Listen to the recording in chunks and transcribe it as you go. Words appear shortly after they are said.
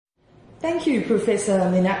Thank you, Professor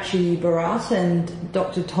Meenakshi Bharat and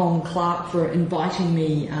Dr. Tom Clark for inviting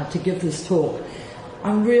me to give this talk.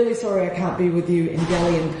 I'm really sorry I can't be with you in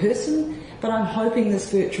Delhi in person, but I'm hoping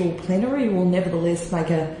this virtual plenary will nevertheless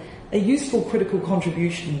make a useful critical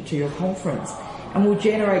contribution to your conference and will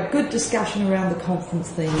generate good discussion around the conference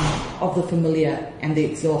theme of the familiar and the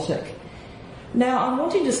exotic. Now, I'm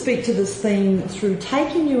wanting to speak to this theme through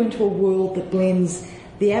taking you into a world that blends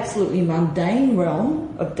the absolutely mundane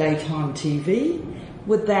realm of daytime TV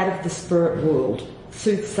with that of the spirit world,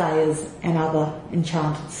 soothsayers and other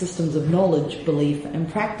enchanted systems of knowledge, belief and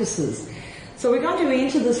practices. So we're going to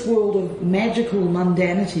enter this world of magical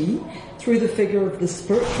mundanity through the figure of the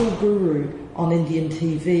spiritual guru on Indian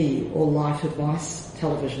TV or life advice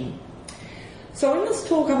television. So in this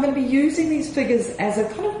talk I'm going to be using these figures as a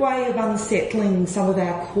kind of way of unsettling some of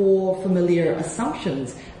our core familiar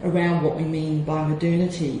assumptions around what we mean by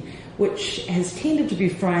modernity, which has tended to be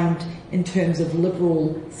framed in terms of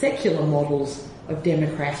liberal secular models of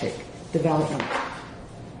democratic development.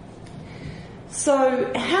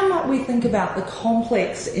 So how might we think about the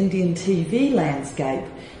complex Indian TV landscape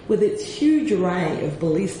with its huge array of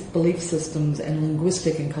belief systems and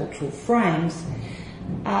linguistic and cultural frames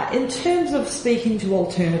in terms of speaking to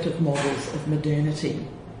alternative models of modernity?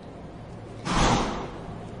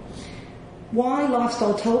 Why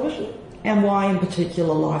lifestyle television, and why in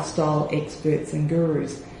particular lifestyle experts and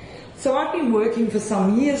gurus? So I've been working for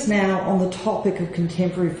some years now on the topic of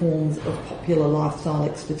contemporary forms of popular lifestyle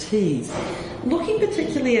expertise, looking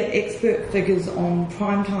particularly at expert figures on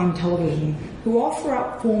primetime television who offer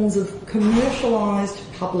up forms of commercialised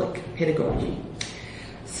public pedagogy.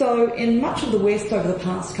 So in much of the West over the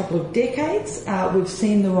past couple of decades, we've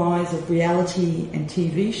seen the rise of reality and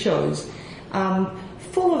TV shows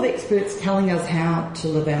full of experts telling us how to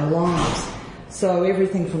live our lives. So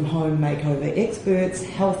everything from home makeover experts,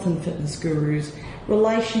 health and fitness gurus,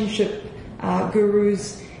 relationship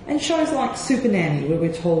gurus, and shows like Super Nanny, where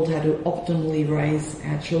we're told how to optimally raise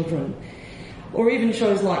our children. Or even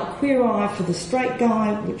shows like Queer Eye for the Straight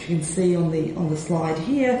Guy, which you can see on the slide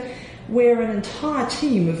here, where an entire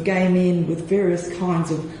team of gay men with various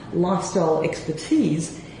kinds of lifestyle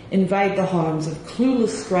expertise invade the homes of clueless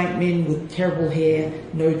straight men with terrible hair,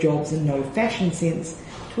 no jobs and no fashion sense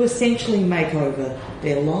to essentially make over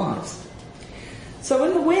their lives. So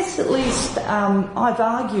in the West at least, I've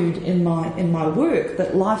argued in my work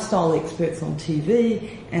that lifestyle experts on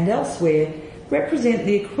TV and elsewhere represent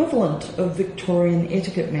the equivalent of Victorian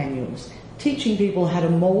etiquette manuals, teaching people how to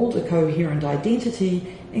mould a coherent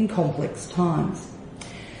identity in complex times.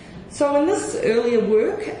 So in this earlier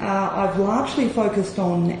work, I've largely focused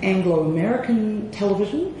on Anglo-American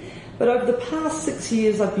television, but over the past 6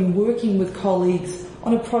 years I've been working with colleagues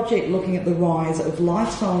on a project looking at the rise of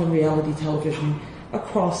lifestyle and reality television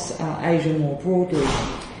across Asia more broadly.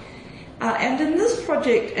 And in this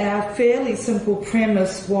project, our fairly simple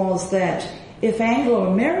premise was that if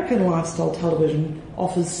Anglo-American lifestyle television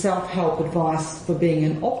offers self-help advice for being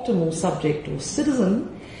an optimal subject or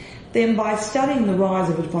citizen, then by studying the rise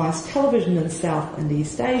of advice television in South and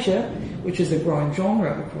East Asia, which is a growing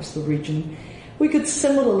genre across the region, we could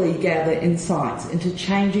similarly gather insights into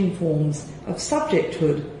changing forms of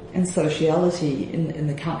subjecthood and sociality in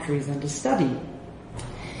the countries under study.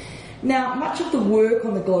 Now, much of the work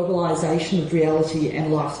on the globalisation of reality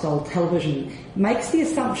and lifestyle television makes the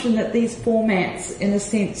assumption that these formats, in a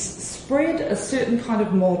sense, spread a certain kind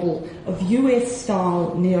of model of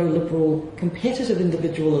US-style neoliberal competitive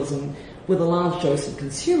individualism with a large dose of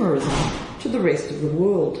consumerism to the rest of the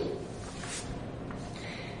world.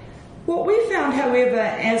 What we found, however,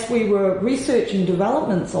 as we were researching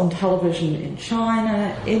developments on television in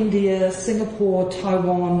China, India, Singapore,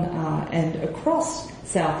 Taiwan, and across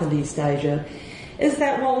South and East Asia, is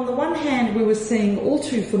that while on the one hand we were seeing all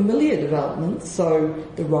too familiar developments, so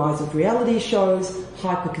the rise of reality shows,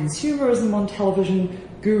 hyper-consumerism on television,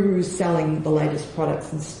 gurus selling the latest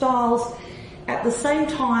products and styles, at the same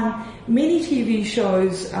time many TV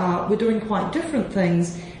shows were doing quite different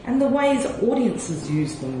things, and the ways audiences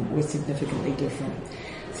used them were significantly different.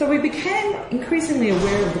 So we became increasingly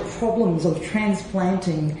aware of the problems of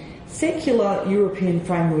transplanting secular European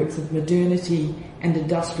frameworks of modernity and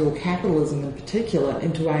industrial capitalism in particular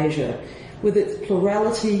into Asia, with its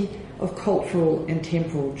plurality of cultural and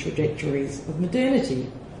temporal trajectories of modernity.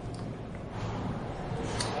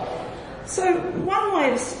 So one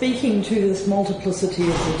way of speaking to this multiplicity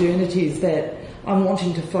of modernities that I'm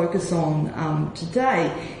wanting to focus on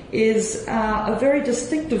today is a very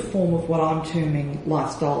distinctive form of what I'm terming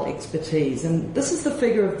lifestyle expertise, and this is the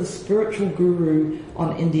figure of the spiritual guru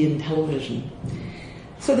on Indian television.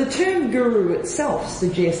 So the term guru itself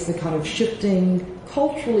suggests a kind of shifting,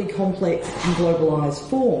 culturally complex and globalised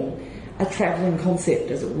form, a travelling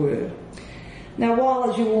concept as it were. Now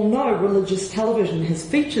while, as you all know, religious television has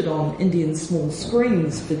featured on Indian small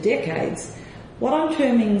screens for decades, what I'm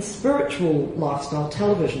terming spiritual lifestyle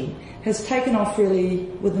television has taken off really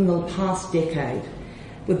within the past decade,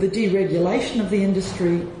 with the deregulation of the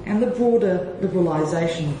industry and the broader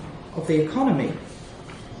liberalisation of the economy.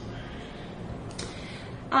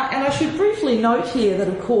 And I should briefly note here that,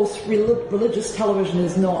 of course, religious television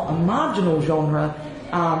is not a marginal genre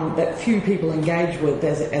that few people engage with,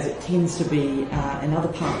 as it tends to be in other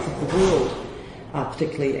parts of the world,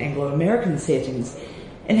 particularly Anglo-American settings.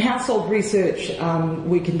 In household research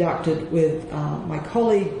we conducted with my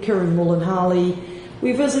colleague Kiran Mullanhali,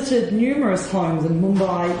 we visited numerous homes in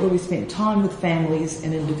Mumbai where we spent time with families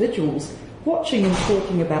and individuals watching and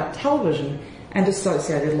talking about television and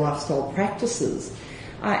associated lifestyle practices.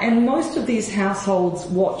 And most of these households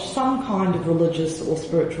watch some kind of religious or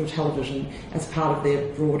spiritual television as part of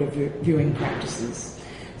their broader viewing practices.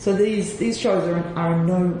 So these shows are in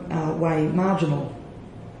no way marginal.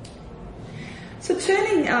 So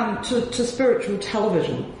turning to spiritual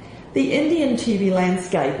television, the Indian TV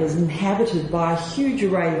landscape is inhabited by a huge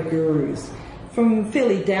array of gurus, from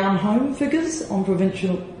fairly down-home figures on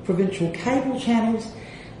provincial cable channels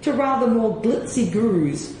to rather more glitzy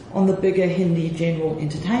gurus on the bigger Hindi general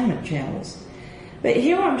entertainment channels. But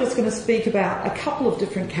here I'm just going to speak about a couple of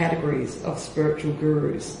different categories of spiritual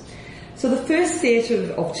gurus. So the first set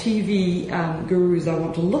of TV gurus I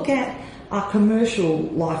want to look at are commercial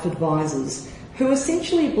life advisors who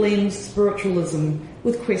essentially blend spiritualism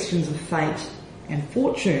with questions of fate and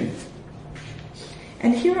fortune.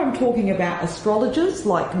 And here I'm talking about astrologers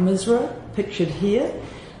like Misra, pictured here,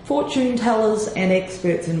 fortune tellers and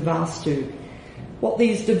experts in Vastu. What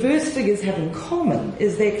these diverse figures have in common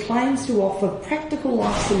is their claims to offer practical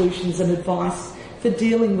life solutions and advice for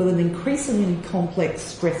dealing with an increasingly complex,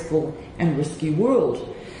 stressful and risky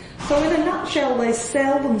world. So in a nutshell, they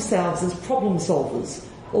sell themselves as problem solvers,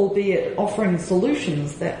 albeit offering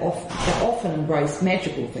solutions that often embrace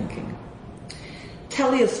magical thinking.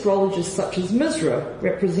 Tele-astrologers such as Misra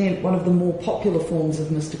represent one of the more popular forms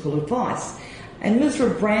of mystical advice. And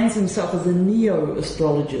Misra brands himself as a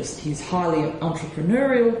neo-astrologist. He's highly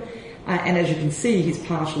entrepreneurial, and as you can see, he's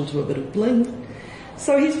partial to a bit of bling.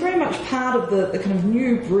 So he's very much part of the kind of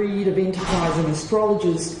new breed of enterprising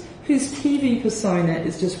astrologers whose TV persona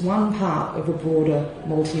is just one part of a broader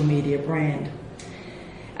multimedia brand.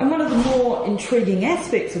 And one of the more intriguing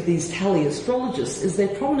aspects of these tele-astrologists is their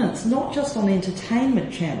prominence not just on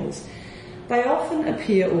entertainment channels. They often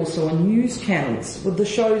appear also on news channels, with the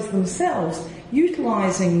shows themselves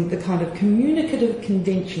utilising the kind of communicative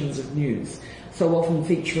conventions of news, so often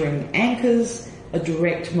featuring anchors, a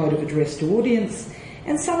direct mode of address to audience,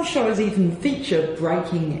 and some shows even feature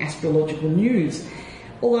breaking astrological news,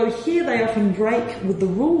 although here they often break with the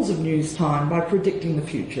rules of news time by predicting the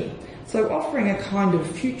future, so offering a kind of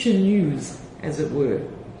future news, as it were.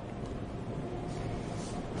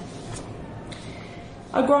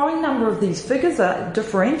 A growing number of these figures are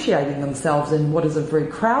differentiating themselves in what is a very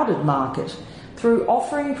crowded market through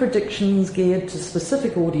offering predictions geared to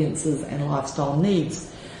specific audiences and lifestyle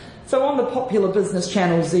needs. So on the popular business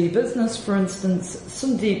channel Z Business, for instance,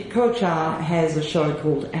 Sundeep Kochar has a show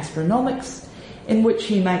called Astronomics, in which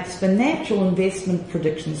he makes financial investment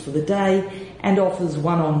predictions for the day and offers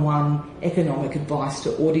one-on-one economic advice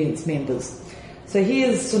to audience members. So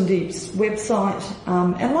here's Sundeep's website,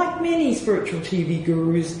 and like many spiritual TV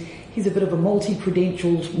gurus, he's a bit of a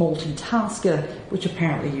multi-credentialed multitasker, which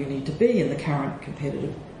apparently you need to be in the current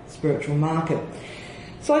competitive spiritual market.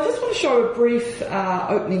 So I just want to show a brief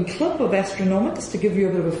opening clip of Astronomics to give you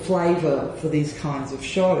a bit of a flavour for these kinds of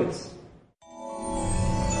shows.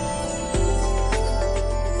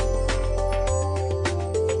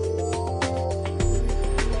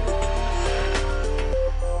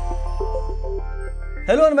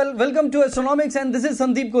 Hello and welcome to Astronomics, and this is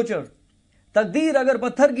Sandeep Kochar. तकदीर अगर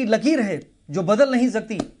पत्थर की लकीर है जो बदल नहीं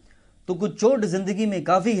सकती, तो कुछ चोट जिंदगी में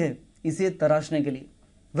काफी है इसे तराशने के लिए.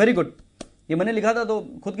 Very good. ये मैंने लिखा था, तो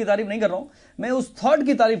खुद की तारीफ नहीं कर रहा हूं, मैं उस थॉट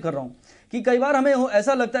की तारीफ कर रहा हूं कि कई बार हमें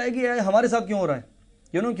ऐसा लगता है कि हमारे साथ क्यों हो रहा है,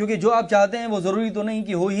 क्योंकि जो आप चाहते हैं वो जरूरी तो नहीं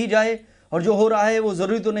कि हो ही जाए, और जो हो रहा है वो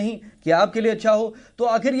जरूरी तो नहीं कि आपके लिए अच्छा हो. तो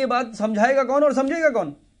आखिर ये बात समझाएगा कौन और समझेगा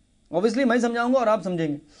कौन? ऑब्वियसली मैं समझाऊंगा और आप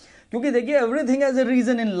समझेंगे, क्योंकि देखिए everything has a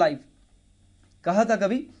reason in life. कहा था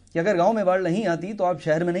कभी कि अगर गांव में बाढ़ नहीं आती तो आप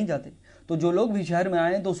शहर में नहीं जाते. तो जो लोग भी शहर में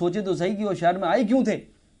आए तो सोचे तो सही कि वो शहर में आए क्यों थे,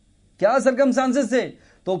 क्या सर्कमस्टांसेस थे.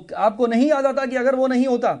 तो आपको नहीं याद आता कि अगर वो नहीं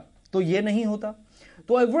होता तो ये नहीं होता.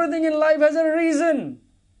 तो everything in life has a reason.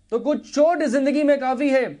 तो कुछ चोट जिंदगी में काफी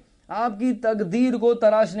है आपकी तकदीर को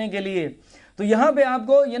तराशने के लिए। तो यहां पे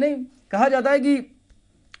आपको ये नहीं कहा जाता है कि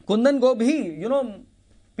कुंदन को भी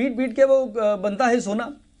पीट पीट के वो बनता है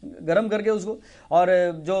सोना, गरम करके उसको, और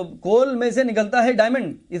जो कोल में से निकलता है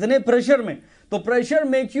डायमंड इतने प्रेशर में। तो pressure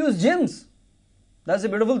make you gems. That's a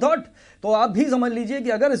beautiful thought. तो आप भी समझ लीजिए कि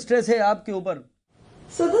अगर स्ट्रेस है आपके ऊपर।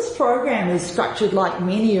 So this program is structured like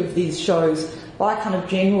many of these shows by a kind of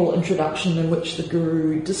general introduction in which the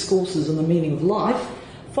guru discourses on the meaning of life,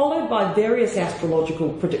 followed by various astrological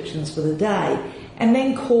predictions for the day, and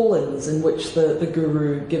then call-ins in which the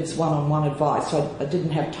guru gives one-on-one advice. So I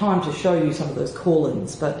didn't have time to show you some of those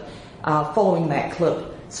call-ins, but following that clip,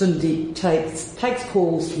 Sundeep takes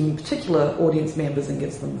calls from particular audience members and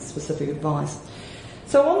gives them specific advice.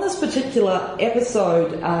 So on this particular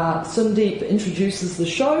episode, Sundeep introduces the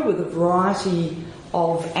show with a variety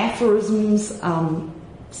of aphorisms,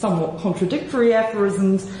 somewhat contradictory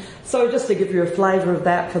aphorisms. So just to give you a flavour of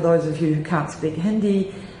that for those of you who can't speak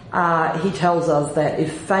Hindi, he tells us that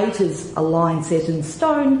if fate is a line set in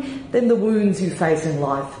stone, then the wounds you face in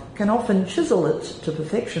life can often chisel it to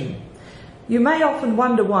perfection. You may often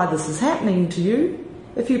wonder why this is happening to you.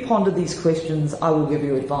 If you ponder these questions, I will give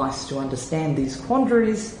you advice to understand these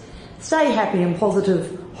quandaries. Stay happy and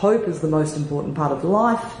positive. Hope is the most important part of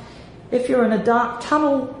life. If you're in a dark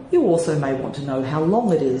tunnel, you also may want to know how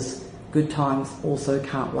long it is. Good times also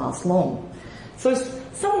can't last long. So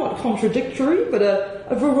somewhat contradictory, but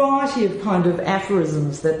a variety of kind of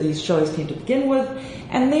aphorisms that these shows tend to begin with.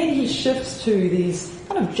 And then he shifts to these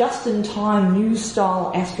kind of just-in-time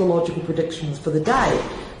new-style astrological predictions for the day.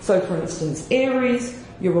 So, for instance, Aries,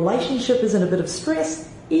 your relationship is in a bit of stress,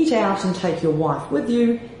 eat out and take your wife with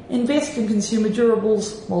you, invest in consumer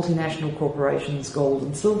durables, multinational corporations, gold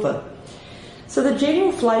and silver. So the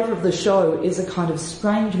general flavour of the show is a kind of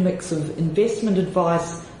strange mix of investment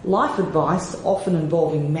advice, life advice, often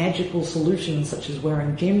involving magical solutions such as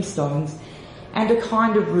wearing gemstones, and a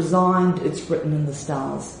kind of resigned, it's written in the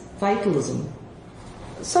stars, fatalism.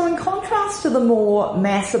 So in contrast to the more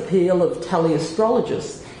mass appeal of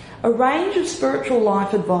teleastrologists, a range of spiritual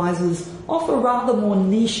life advisors offer rather more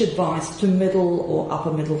niche advice to middle or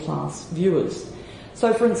upper middle class viewers.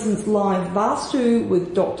 So for instance, Live Vastu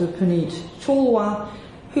with Dr. Puneet Chalwa,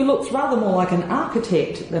 who looks rather more like an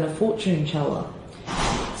architect than a fortune teller.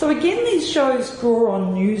 So again, these shows draw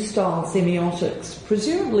on new style semiotics,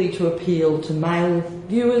 presumably to appeal to male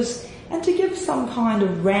viewers and to give some kind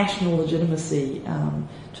of rational legitimacy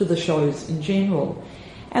to the shows in general.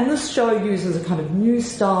 And this show uses a kind of new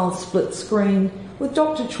style split screen with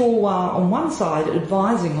Dr. Chalwa on one side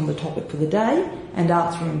advising on the topic for the day and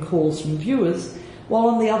answering calls from viewers, while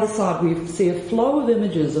on the other side we see a flow of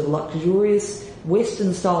images of luxurious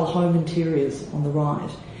Western style home interiors on the right.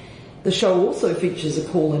 The show also features a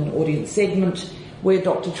call-in audience segment where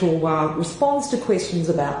Dr. Chalwa responds to questions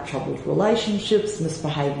about troubled relationships,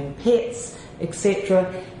 misbehaving pets,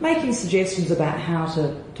 etc., making suggestions about how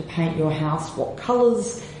to paint your house, what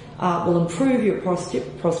colours will improve your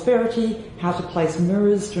prosperity, how to place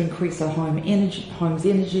mirrors to increase a home's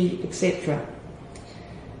energy, etc.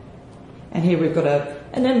 And here we've got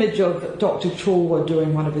an image of Dr. Chalwa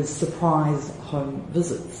doing one of his surprise home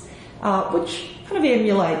visits, which kind of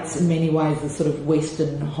emulates in many ways the sort of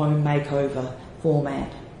Western home makeover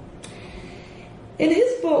format. In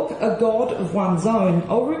his book, A God of One's Own,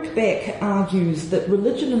 Ulrich Beck argues that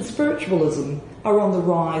religion and spiritualism are on the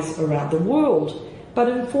rise around the world, but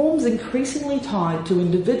in forms increasingly tied to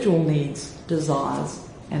individual needs, desires,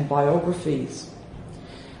 and biographies.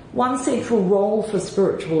 One central role for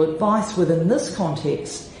spiritual advice within this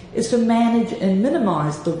context is to manage and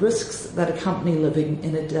minimise the risks that accompany living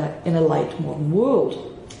in a late modern world.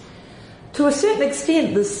 To a certain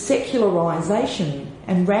extent, this secularisation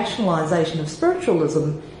and rationalisation of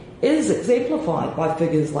spiritualism is exemplified by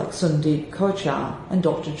figures like Sundeep Kochar and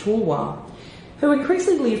Dr. Chalwa, who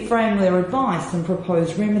increasingly frame their advice and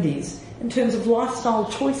propose remedies in terms of lifestyle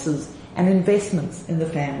choices and investments in the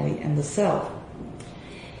family and the self.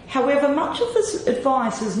 However, much of this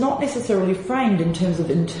advice is not necessarily framed in terms of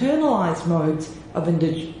internalised modes of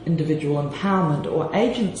individual empowerment or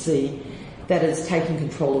agency, that is, taking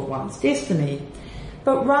control of one's destiny,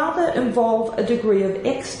 but rather involve a degree of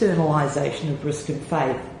externalisation of risk and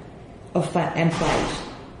fate,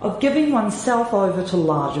 of giving oneself over to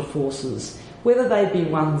larger forces, whether they be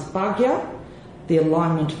one's bhagya, the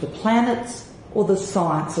alignment of the planets, or the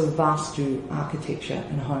science of Vastu architecture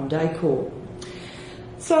and home decor.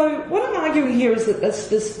 So what I'm arguing here is that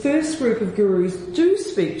this first group of gurus do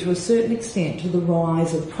speak to a certain extent to the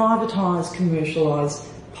rise of privatised, commercialised,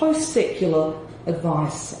 post-secular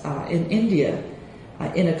advice in India,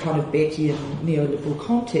 in a kind of Beckian neoliberal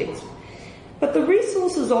context. But the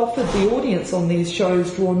resources offered the audience on these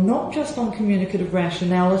shows draw not just on communicative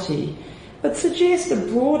rationality, but suggest a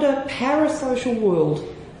broader parasocial world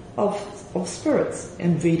of spirits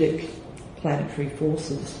and Vedic planetary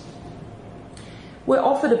forces. We're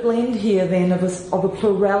offered a blend here then of a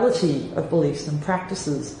plurality of beliefs and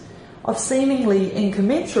practices, of seemingly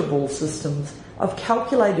incommensurable systems of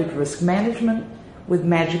calculated risk management with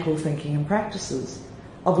magical thinking and practices,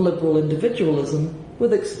 of liberal individualism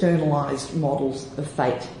with externalised models of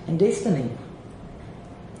fate and destiny.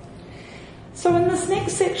 So in this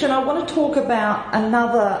next section, I want to talk about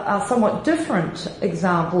another somewhat different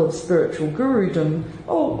example of spiritual gurudom,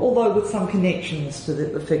 although with some connections to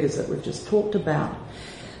the figures that we've just talked about.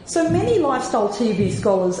 So many lifestyle TV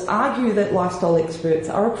scholars argue that lifestyle experts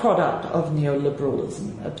are a product of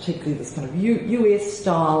neoliberalism, particularly this kind of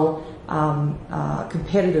US-style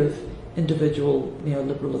competitive individual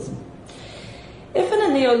neoliberalism. If in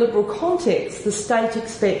a neoliberal context the state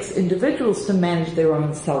expects individuals to manage their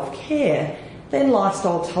own self-care, then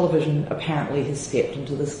lifestyle television apparently has stepped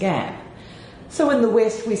into this gap. So in the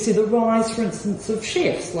West we see the rise, for instance, of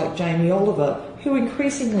chefs like Jamie Oliver, who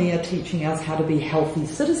increasingly are teaching us how to be healthy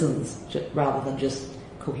citizens rather than just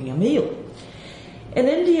cooking a meal. In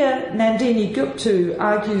India, Nandini Gupta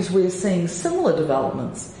argues we're seeing similar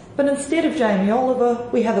developments, but instead of Jamie Oliver,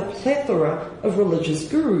 we have a plethora of religious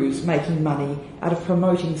gurus making money out of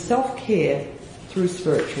promoting self-care through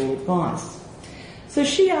spiritual advice. So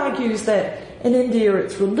she argues that in India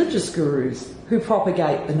it's religious gurus who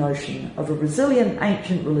propagate the notion of a resilient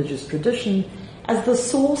ancient religious tradition as the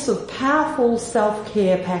source of powerful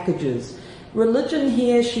self-care packages. Religion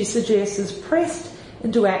here, she suggests, is pressed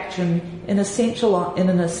into action in an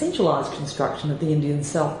essentialised construction of the Indian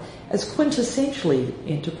self as quintessentially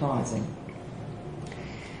enterprising.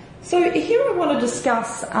 So here I want to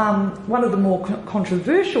discuss one of the more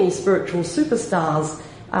controversial spiritual superstars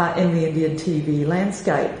in the Indian TV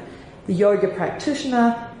landscape, the yoga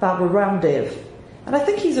practitioner Baba Ramdev. And I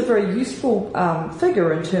think he's a very useful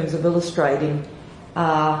figure in terms of illustrating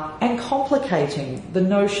and complicating the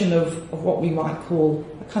notion of what we might call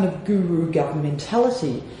a kind of guru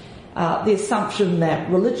governmentality, the assumption that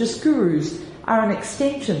religious gurus are an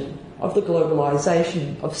extension of the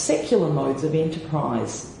globalisation of secular modes of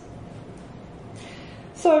enterprise.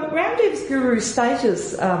 So Ramdev's guru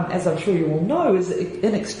status, as I'm sure you all know, is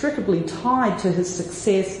inextricably tied to his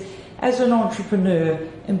success as an entrepreneur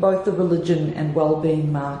in both the religion and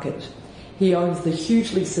well-being market. He owns the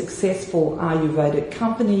hugely successful Ayurvedic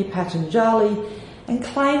company Patanjali and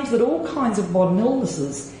claims that all kinds of modern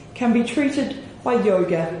illnesses can be treated by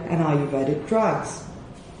yoga and Ayurvedic drugs.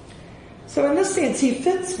 So in this sense, he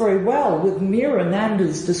fits very well with Meera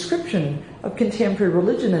Nanda's description of contemporary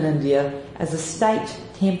religion in India as a state,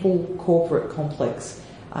 temple, corporate complex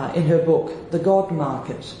in her book, The God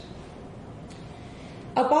Market.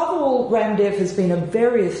 Above all, Ramdev has been a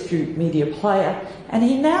very astute media player, and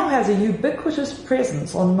he now has a ubiquitous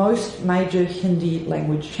presence on most major Hindi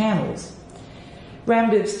language channels.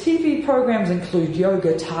 Ramdev's TV programs include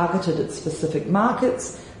yoga targeted at specific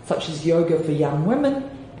markets, such as yoga for young women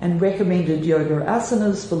and recommended yoga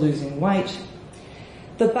asanas for losing weight.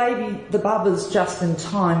 The Baba's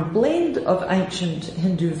just-in-time blend of ancient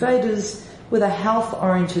Hindu Vedas with a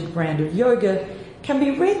health-oriented brand of yoga can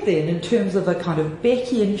be read then in terms of a kind of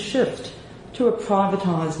Beckian shift to a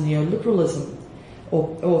privatised neoliberalism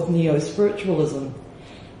or neo-spiritualism,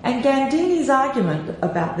 and Gandini's argument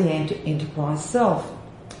about the enterprise self.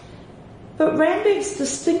 But Ramdev's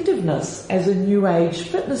distinctiveness as a New Age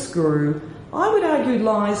fitness guru, I would argue,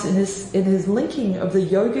 lies in his linking of the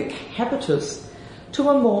yogic habitus to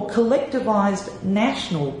a more collectivised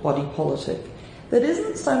national body politic that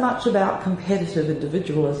isn't so much about competitive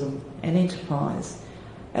individualism and enterprise,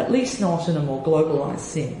 at least not in a more globalised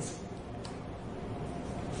sense.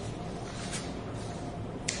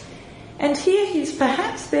 And here he's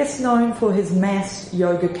perhaps best known for his mass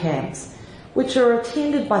yoga camps, which are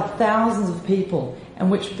attended by thousands of people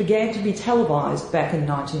and which began to be televised back in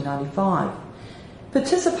 1995.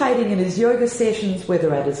 Participating in his yoga sessions,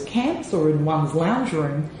 whether at his camps or in one's lounge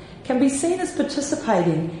room, can be seen as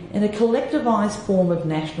participating in a collectivised form of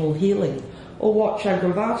national healing, or what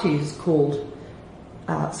Chakravarti has called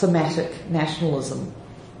somatic nationalism.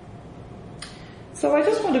 So I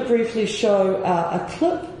just want to briefly show a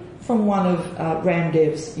clip from one of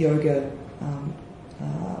Ramdev's yoga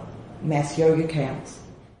mass yoga camps.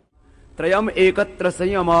 त्रयम् एकत्र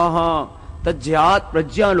संयमाः तज्ज्यात्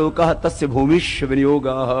प्रज्ञालोकः तस्य भूमिष्य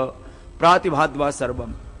विनियोगः प्रातिभाद्वा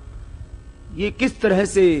सर्वम्। ये किस तरह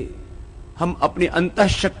से हम अपनी अंतः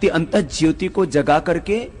शक्ति, अंतः ज्योति को जगा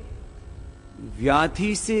करके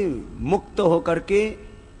व्याधि से मुक्त होकर के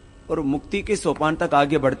और मुक्ति के सोपान तक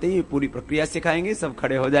आगे बढ़ते हैं। ये पूरी प्रक्रिया सिखाएंगे। सब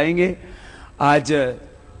खड़े हो जाएंगे। आज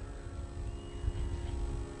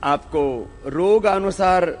आपको रोग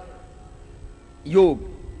अनुसार योग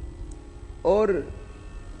और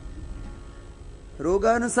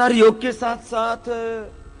रोगानुसार योग के साथ साथ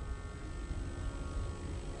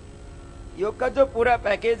योग का जो पूरा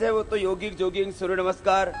पैकेज है वो तो योगिक जोगिंग, सूर्य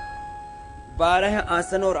नमस्कार, 12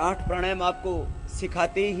 आसन और 8 प्राणायाम आपको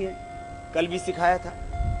सिखाते ही हैं। कल भी सिखाया था।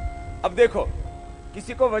 अब देखो,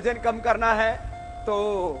 किसी को वजन कम करना है तो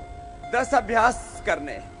 10 अभ्यास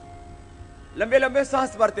करने हैं। लंबे लंबे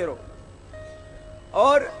सांस भरते रहो।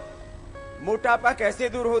 और मोटापा कैसे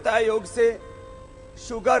दूर होता है योग से?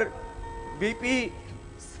 Sugar, BP,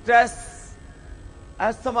 stress,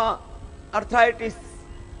 asthma, arthritis.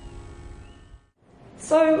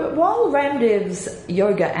 So while Ramdev's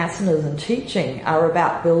yoga asanas and teaching are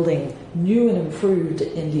about building new and improved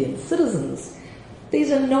Indian citizens,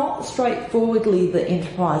 these are not straightforwardly the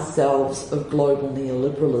enterprise selves of global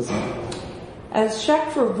neoliberalism. As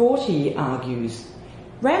Chakravorty argues,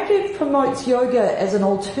 Ramdev promotes yoga as an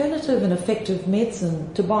alternative and effective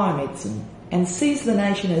medicine to biomedicine and sees the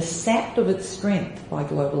nation as sapped of its strength by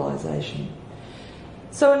globalisation.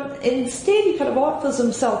 So instead he kind of offers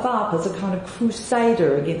himself up as a kind of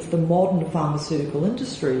crusader against the modern pharmaceutical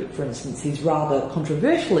industry. For instance, he's rather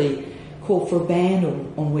controversially called for a ban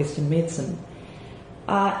on Western medicine.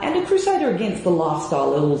 And a crusader against the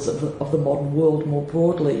lifestyle ills of the modern world more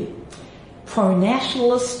broadly.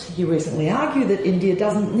 Pro-nationalist, he recently argued that India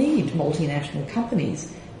doesn't need multinational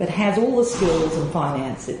companies, but has all the skills and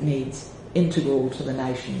finance it needs integral to the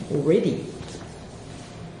nation already.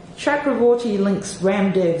 Chakravorty links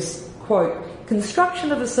Ramdev's, quote,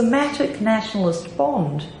 construction of a somatic nationalist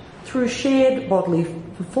bond through shared bodily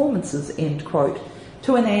performances, end quote,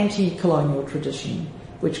 to an anti-colonial tradition,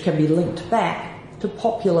 which can be linked back to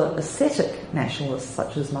popular ascetic nationalists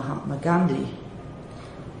such as Mahatma Gandhi.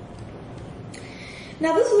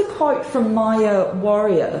 Now this is a quote from Maya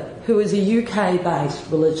Warrior, who is a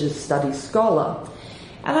UK-based religious studies scholar.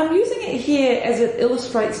 And I'm using it here as it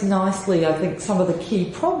illustrates nicely, I think, some of the key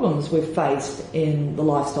problems we've faced in the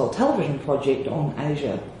Lifestyle Television project on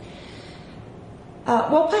Asia.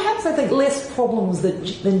 Well, perhaps I think less problems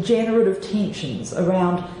than generative tensions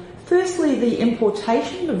around, firstly, the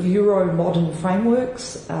importation of Euro-modern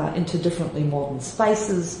frameworks into differently modern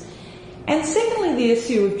spaces, and secondly, the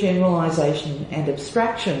issue of generalisation and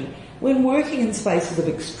abstraction when working in spaces of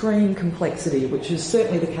extreme complexity, which is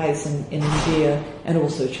certainly the case in India and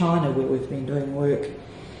also China, where we've been doing work.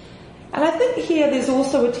 And I think here there's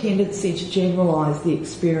also a tendency to generalise the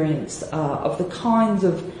experience of the kinds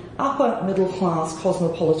of upper middle class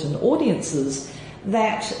cosmopolitan audiences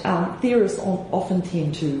that theorists often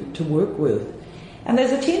tend to work with. And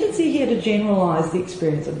there's a tendency here to generalise the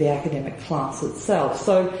experience of the academic class itself.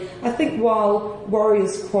 So I think while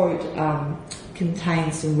Warrior's quote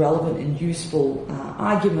contains some relevant and useful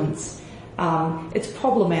arguments, it's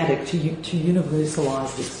problematic to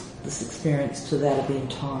universalise this experience to that of the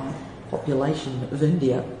entire population of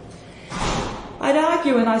India. I'd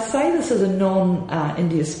argue, and I say this as a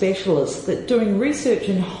non-India specialist, that doing research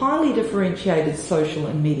in highly differentiated social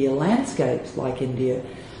and media landscapes like India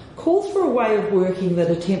calls for a way of working that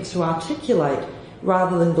attempts to articulate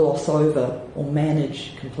rather than gloss over or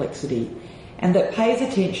manage complexity, and that pays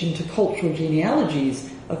attention to cultural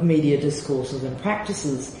genealogies of media discourses and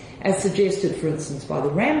practices, as suggested, for instance, by the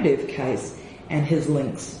Ramdev case and his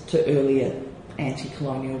links to earlier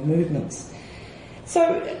anti-colonial movements.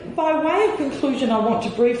 So, by way of conclusion, I want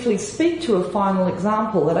to briefly speak to a final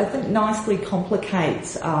example that I think nicely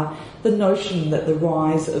complicates the notion that the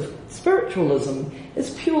rise of spiritualism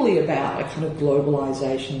is purely about a kind of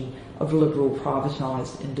globalisation of liberal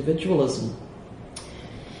privatised individualism.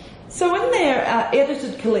 So in their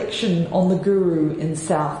edited collection on the Guru in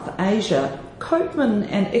South Asia, Koopman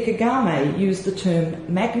and Ikegame use the term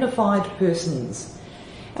magnified persons.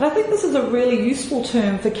 And I think this is a really useful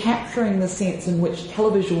term for capturing the sense in which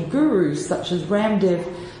televisual gurus such as Ramdev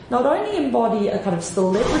not only embody a kind of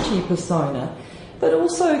celebrity persona, but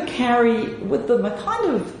also carry with them a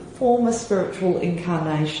kind of former spiritual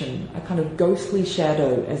incarnation, a kind of ghostly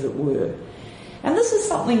shadow, as it were. And this is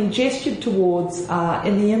something gestured towards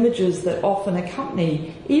in the images that often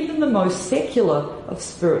accompany even the most secular of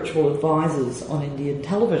spiritual advisors on Indian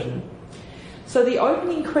television. So the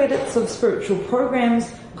opening credits of spiritual programs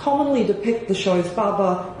commonly depict the show's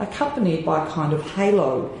Baba accompanied by a kind of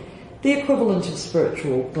halo, the equivalent of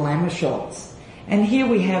spiritual glamour shots. And here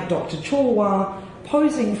we have Dr. Chorwa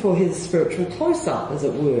posing for his spiritual close-up, as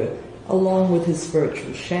it were, along with his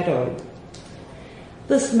spiritual shadow.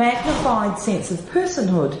 This magnified sense of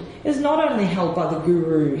personhood is not only held by the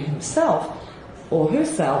guru himself or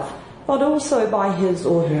herself, but also by his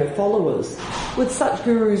or her followers, with such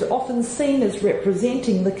gurus often seen as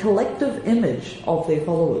representing the collective image of their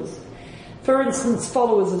followers. For instance,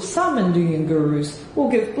 followers of some Indian gurus will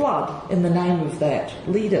give blood in the name of that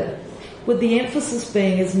leader, with the emphasis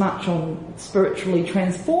being as much on spiritually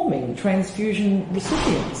transforming transfusion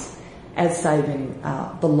recipients as saving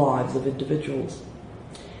the lives of individuals.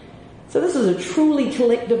 So this is a truly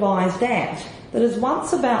collectivised act that is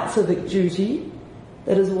once about civic duty,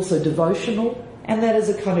 that is also devotional, and that is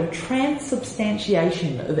a kind of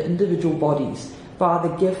transubstantiation of individual bodies by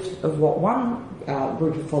the gift of what one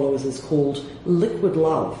group of followers is called liquid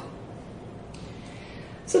love.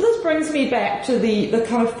 So this brings me back to the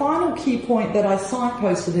kind of final key point that I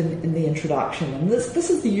signposted in the introduction, and this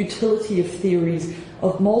is the utility of theories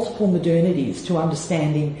of multiple modernities to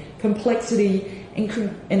understanding complexity in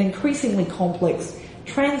increasingly complex,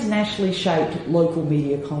 transnationally shaped local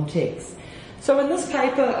media contexts. So in this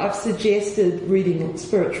paper, I've suggested reading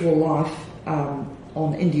Spiritual Life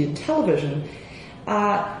on Indian television,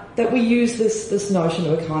 that we use this notion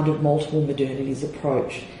of a kind of multiple modernities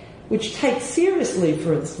approach, which takes seriously,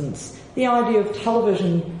 for instance, the idea of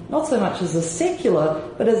television not so much as a secular,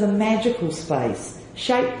 but as a magical space,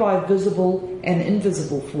 shaped by visible and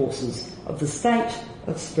invisible forces of the state,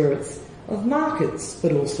 of spirits, of markets,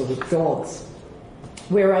 but also of gods,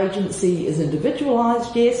 where agency is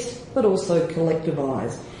individualised, yes, but also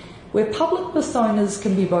collectivised, where public personas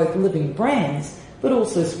can be both living brands, but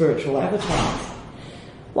also spiritual avatars.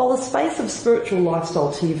 While the space of spiritual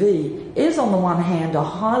lifestyle TV is on the one hand a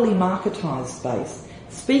highly marketised space,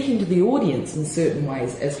 speaking to the audience in certain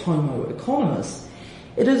ways as homo economist,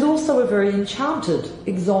 it is also a very enchanted,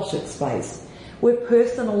 exotic space, where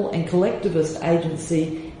personal and collectivist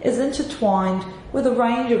agency is intertwined with a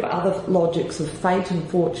range of other logics of fate and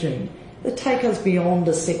fortune that take us beyond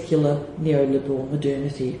a secular neoliberal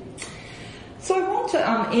modernity. So I want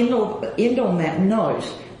to end on that note,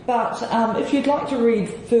 but if you'd like to read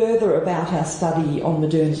further about our study on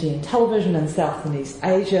modernity in television in South and East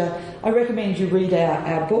Asia, I recommend you read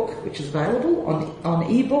our book, which is available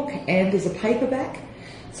on ebook and as a paperback.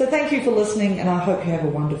 So thank you for listening, and I hope you have a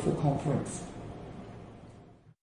wonderful conference.